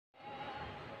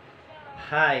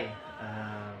Hi,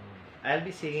 I'll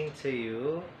be singing to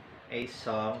you a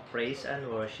song, Praise and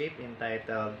Worship,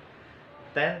 entitled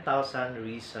 10,000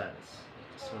 Reasons.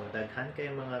 So, daghan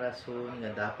kay mga rason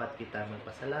nga dapat kita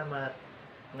magpasalamat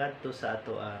ngadto sa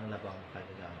ato ang labang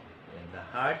kagagaw. When the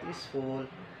heart is full,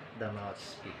 the mouth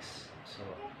speaks. So,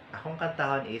 akong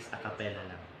kantahon is a cappella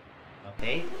lang.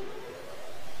 Okay?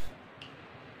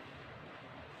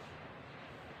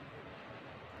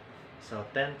 So,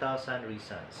 10,000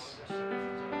 Reasons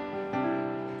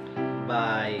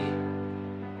by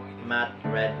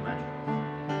Redman.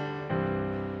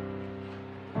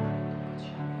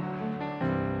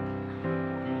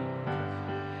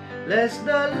 Bless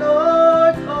the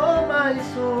Lord, oh my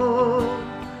soul,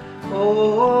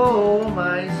 oh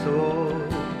my soul,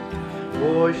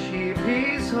 worship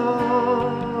His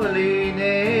holy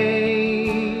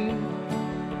name,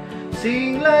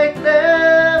 sing like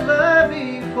never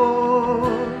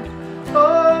before,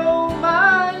 oh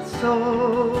my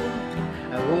soul,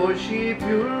 I worship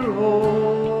Your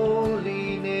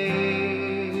holy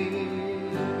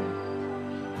name.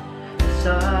 The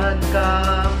sun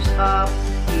comes up,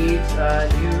 it's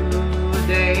a new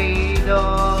day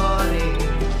dawning.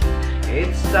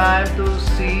 It's time to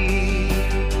sing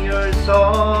Your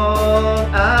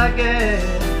song again.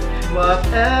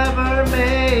 Whatever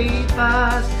may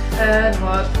pass and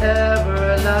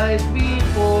whatever lies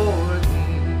before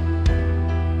me,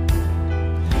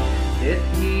 let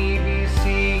me be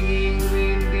singing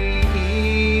when the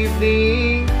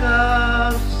evening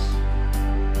comes.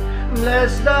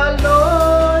 Bless the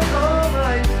Lord, oh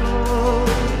my soul,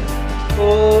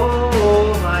 oh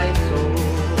my soul,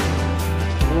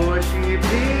 worship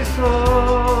His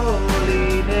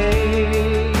holy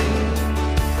name,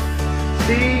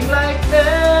 sing like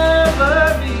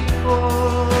never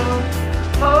before,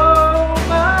 oh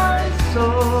my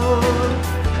soul,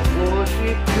 I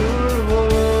worship Your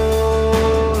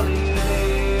holy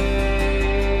name.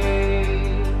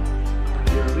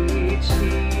 You're rich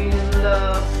in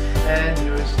love and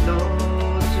You're slow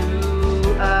to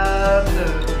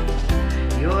anger.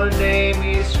 Your name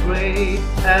is great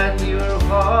and Your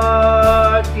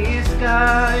heart is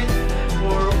kind.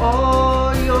 For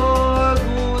all Your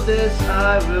goodness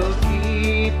I will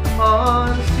keep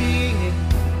on singing.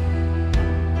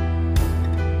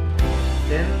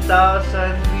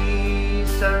 10,000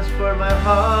 reasons for my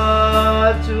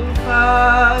heart to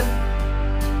find.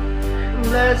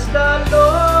 Bless the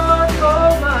Lord,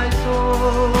 oh my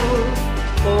soul,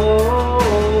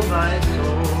 oh my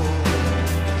soul,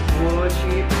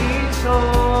 worship His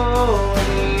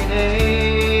holy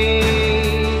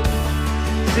name,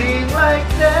 sing like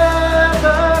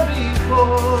never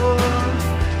before,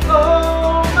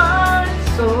 oh my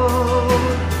soul,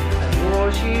 I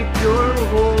worship Your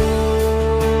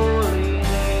holy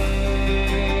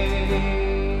name.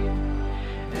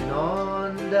 And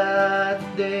on that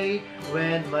day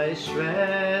when my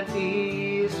strength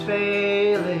is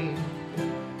failing,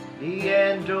 the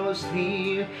end draws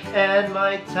near and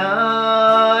my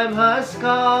time has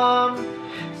come,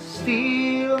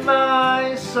 still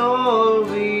my soul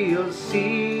will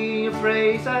sing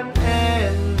praise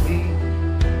unending.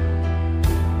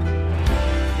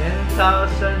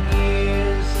 10,000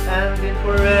 years and then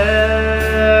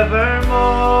forevermore,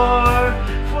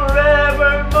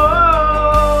 forevermore.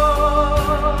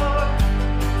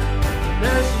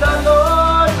 Bless the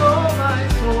Lord, oh my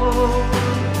soul,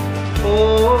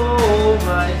 oh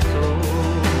my soul,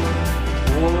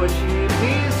 worship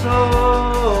His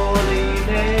holy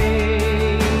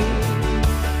name,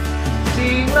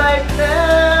 sing like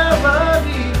never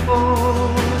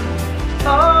before,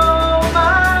 oh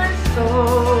my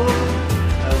soul,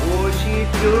 I worship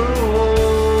Your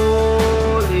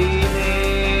holy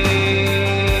name.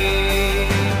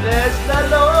 Bless the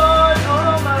Lord,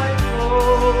 oh my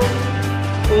soul,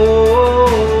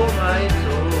 oh my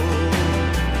soul,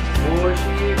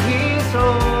 worship His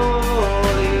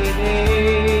holy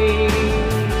name,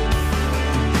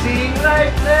 sing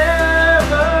like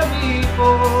never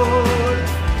before,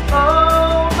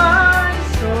 oh my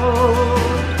soul,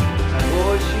 I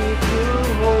worship Your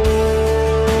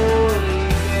holy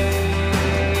name.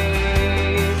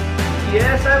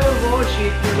 Yes, I will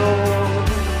worship You, Lord.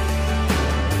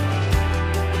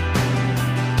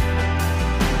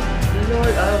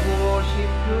 Lord, I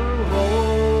worship Your